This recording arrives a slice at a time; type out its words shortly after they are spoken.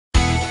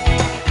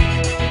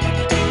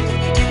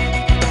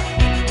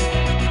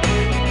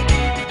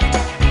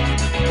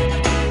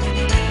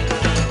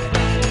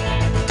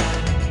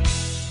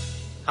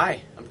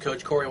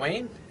Coach Corey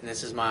Wayne, and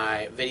this is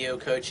my video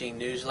coaching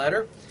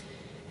newsletter.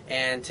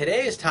 And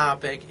today's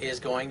topic is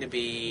going to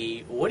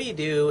be, what do you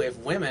do if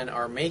women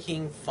are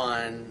making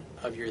fun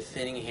of your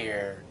thinning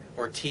hair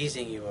or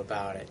teasing you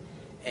about it,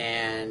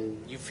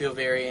 and you feel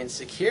very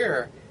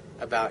insecure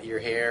about your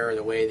hair or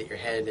the way that your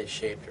head is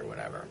shaped or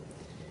whatever?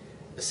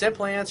 The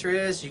simple answer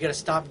is, you got to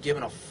stop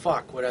giving a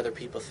fuck what other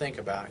people think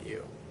about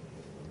you.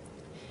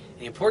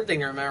 And the important thing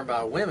to remember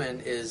about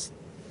women is,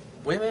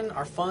 women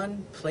are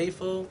fun,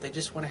 playful, they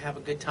just want to have a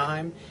good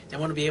time. They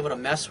want to be able to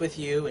mess with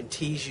you and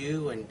tease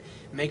you and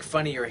make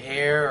fun of your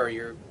hair or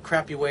your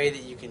crappy way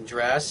that you can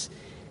dress,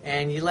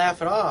 and you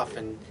laugh it off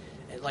and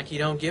like you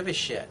don't give a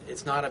shit.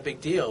 It's not a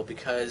big deal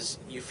because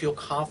you feel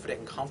confident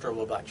and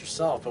comfortable about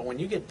yourself. But when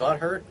you get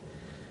butthurt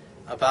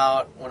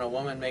about when a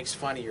woman makes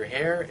fun of your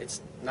hair, it's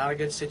not a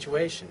good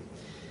situation.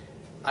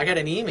 I got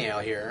an email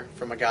here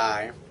from a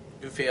guy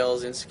who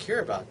feels insecure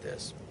about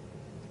this,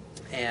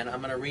 and I'm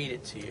going to read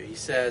it to you. He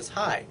says,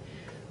 "Hi,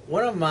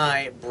 one of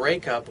my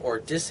breakup or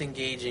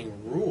disengaging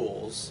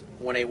rules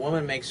when a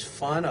woman makes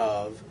fun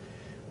of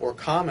or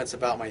comments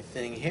about my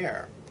thinning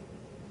hair."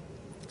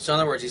 So in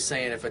other words, he's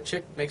saying if a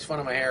chick makes fun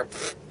of my hair,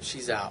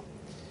 she's out.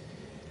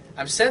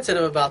 I'm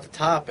sensitive about the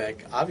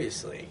topic,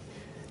 obviously,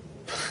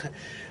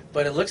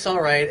 but it looks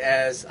alright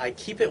as I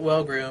keep it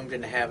well groomed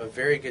and have a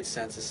very good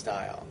sense of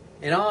style.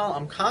 In all,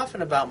 I'm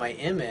confident about my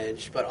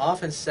image, but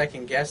often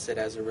second guess it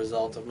as a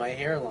result of my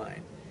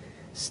hairline.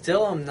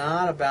 Still, I'm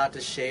not about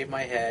to shave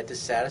my head to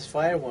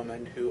satisfy a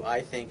woman who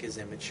I think is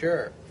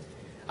immature.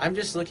 I'm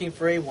just looking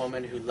for a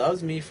woman who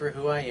loves me for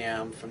who I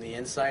am from the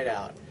inside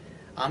out.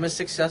 I'm a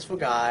successful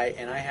guy,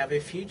 and I have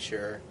a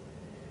future.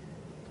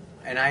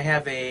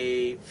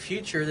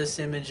 This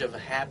image of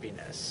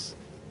happiness.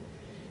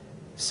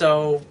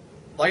 So,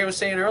 like I was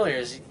saying earlier,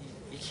 is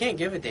you can't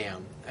give a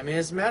damn. I mean,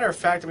 as a matter of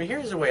fact,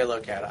 here's the way I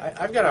look at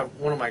it. I've got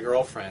one of my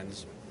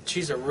girlfriends.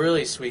 She's a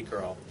really sweet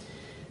girl.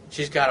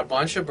 She's got a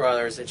bunch of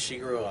brothers that she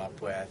grew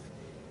up with,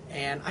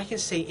 and I can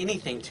say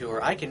anything to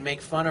her. I can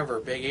make fun of her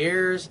big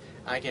ears.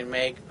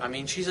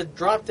 She's a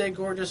drop-dead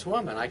gorgeous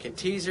woman. I can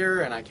tease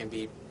her, and I can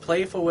be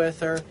playful with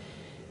her,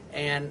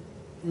 and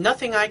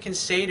nothing I can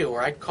say to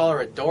her. I can call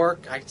her a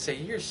dork. I can say,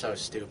 "You're so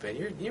stupid.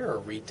 You're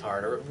a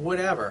retard," or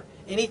whatever.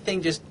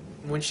 Anything, just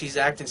when she's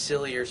acting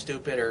silly or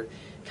stupid or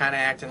kind of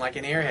acting like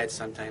an airhead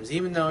sometimes,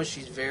 even though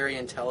she's a very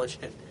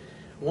intelligent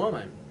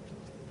woman.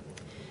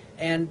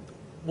 And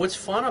what's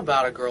fun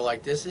about a girl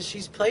like this is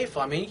she's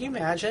playful. I mean, can you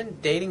imagine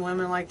dating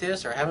women like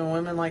this or having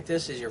women like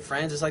this as your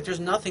friends? It's like there's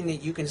nothing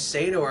that you can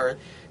say to her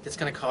that's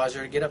going to cause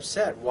her to get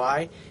upset.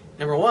 Why?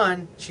 Number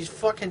one, she's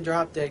fucking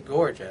drop-dead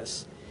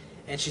gorgeous,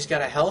 and she's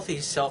got a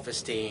healthy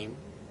self-esteem.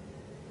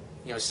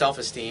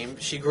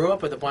 She grew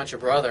up with a bunch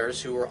of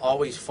brothers who were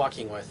always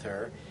fucking with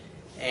her,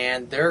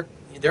 and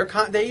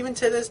they even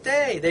to this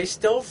day, they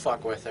still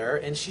fuck with her,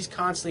 and she's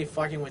constantly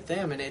fucking with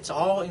them, and it's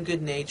all in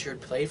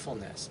good-natured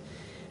playfulness.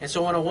 And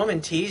so when a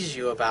woman teases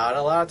you about it,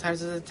 a lot of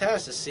times it's a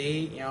test to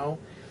see, do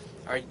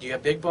you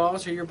have big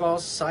balls or your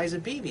balls the size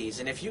of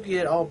BBs? And if you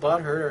get all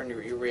butthurt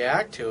or you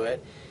react to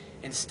it,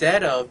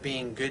 instead of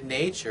being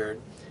good-natured,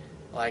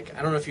 like,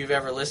 I don't know if you've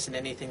ever listened to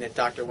anything that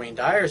Dr. Wayne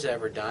Dyer's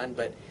ever done,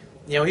 but,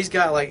 he's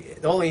got,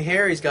 like, the only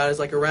hair he's got is,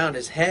 like, around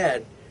his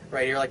head,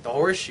 right here, like the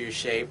horseshoe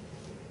shape.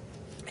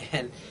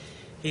 And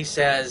he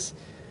says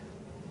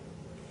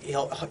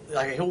he'll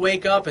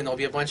wake up and there'll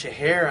be a bunch of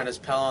hair on his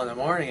pillow in the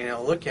morning, and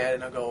he'll look at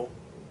it and he'll go,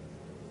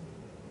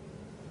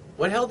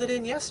 "What held it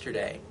in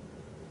yesterday?"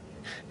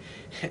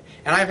 And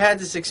I've had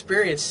this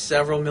experience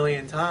several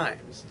million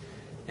times.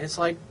 And it's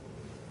like,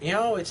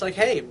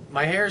 hey,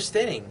 my hair is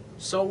thinning.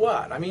 So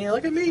what? I mean,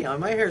 look at me.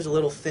 My hair's a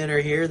little thinner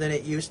here than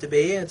it used to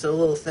be. It's a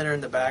little thinner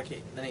in the back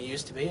than it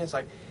used to be. It's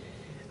like,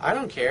 I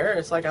don't care.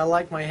 It's like I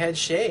like my head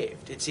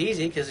shaved. It's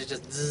easy because it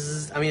just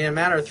zzz. In a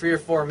matter of 3 or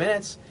 4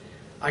 minutes,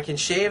 I can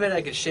shave it.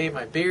 I can shave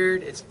my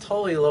beard. It's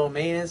totally low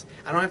maintenance.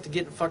 I don't have to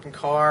get in a fucking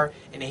car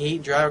in the heat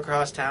and drive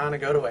across town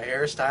and go to a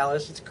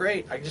hairstylist. It's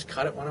great. I just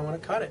cut it when I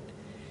want to cut it.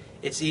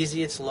 It's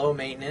easy. It's low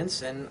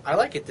maintenance, and I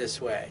like it this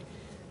way.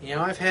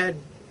 I've had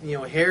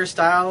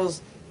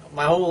hairstyles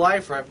my whole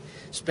life where I've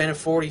spent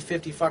 $40,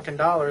 $50 fucking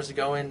dollars to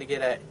go in to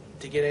get a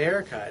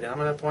haircut. And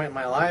I'm at a point in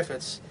my life.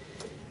 It's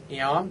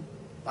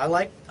I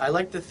like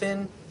the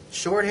thin,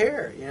 short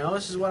hair.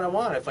 This is what I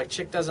want. If a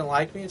chick doesn't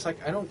like me, it's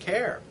like I don't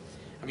care.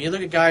 You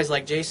look at guys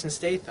like Jason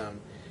Statham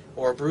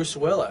or Bruce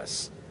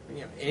Willis,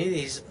 any of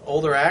these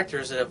older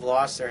actors that have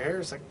lost their hair,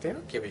 it's like they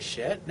don't give a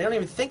shit. They don't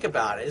even think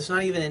about it. It's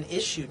not even an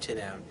issue to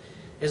them.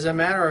 As a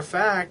matter of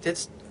fact,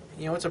 it's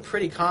a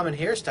pretty common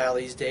hairstyle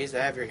these days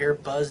to have your hair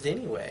buzzed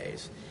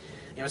anyways.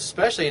 It's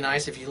especially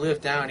nice if you live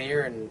down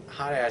here in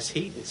hot-ass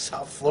heat in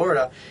South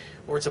Florida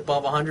where it's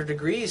above 100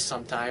 degrees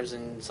sometimes,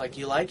 and it's like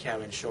you like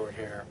having short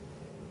hair.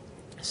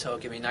 So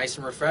it can be nice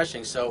and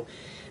refreshing. So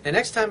the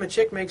next time a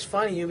chick makes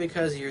fun of you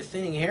because of your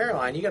thinning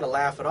hairline, you got to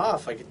laugh it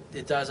off like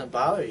it doesn't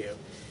bother you.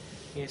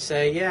 You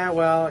say, "Yeah,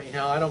 well,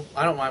 I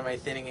don't mind my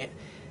thinning.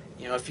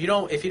 If you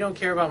don't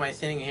care about my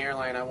thinning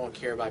hairline, I won't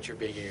care about your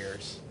big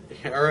ears,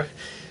 or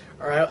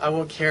I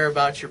won't care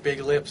about your big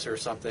lips or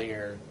something,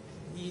 or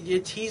you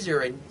tease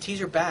her and tease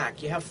her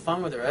back. You have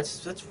fun with her.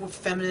 That's what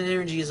feminine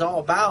energy is all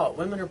about.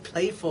 Women are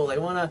playful. They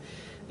want to.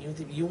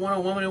 You want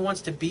a woman who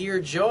wants to be your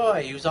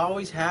joy, who's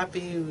always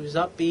happy, who's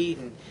upbeat,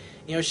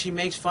 and she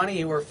makes fun of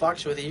you or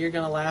fucks with you. You're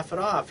gonna laugh it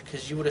off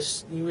because you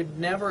would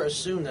never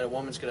assume that a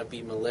woman's gonna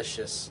be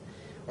malicious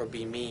or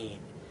be mean,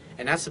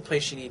 and that's the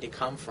place you need to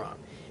come from.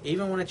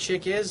 Even when a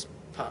chick is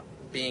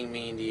being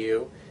mean to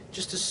you,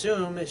 just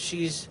assume that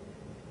she's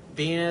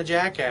being a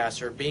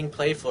jackass or being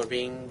playful or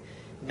being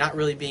not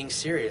really being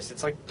serious.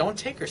 It's like, don't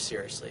take her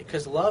seriously,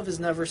 because love is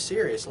never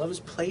serious. Love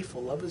is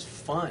playful. Love is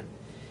fun.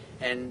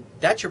 And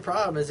that's your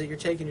problem, is that you're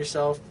taking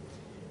yourself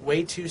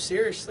way too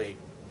seriously.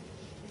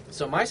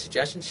 So my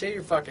suggestion, shave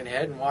your fucking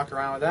head and walk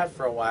around with that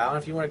for a while. And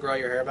if you want to grow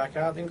your hair back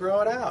out, then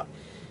grow it out.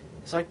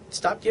 It's like,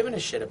 stop giving a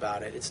shit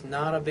about it. It's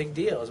not a big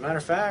deal. As a matter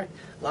of fact,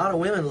 a lot of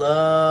women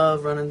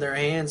love running their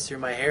hands through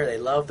my hair. They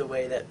love the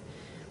way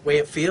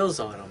it feels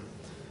on them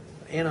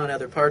and on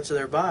other parts of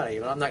their body.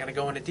 But I'm not going to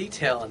go into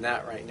detail on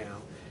that right now.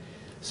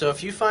 So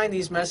if you find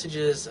these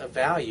messages of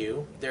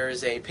value, there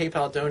is a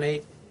PayPal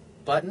donate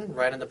button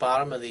right on the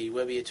bottom of the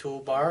Wibiya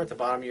toolbar at the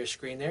bottom of your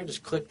screen there.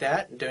 Just click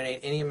that and donate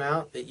any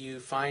amount that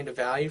you find of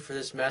value for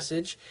this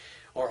message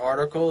or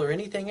article or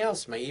anything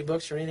else, my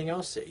ebooks or anything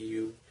else that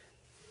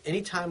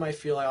anytime I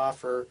feel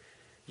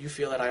you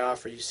feel that I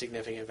offer you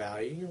significant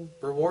value, you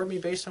reward me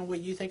based on what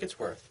you think it's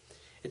worth.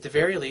 At the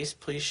very least,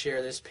 please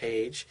share this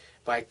page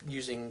by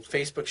using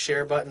Facebook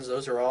share buttons.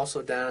 Those are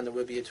also down in the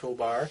Wibiya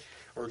toolbar,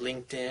 or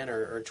LinkedIn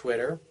or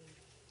Twitter.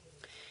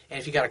 And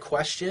if you got a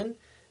question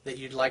that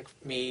you'd like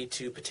me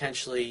to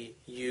potentially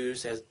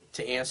use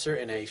to answer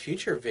in a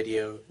future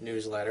video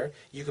newsletter,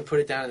 you can put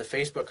it down in the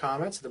Facebook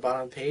comments at the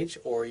bottom of the page,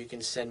 or you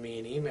can send me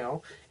an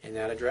email, and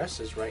that address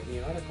is right in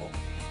the article.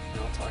 And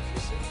I'll talk to you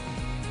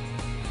soon.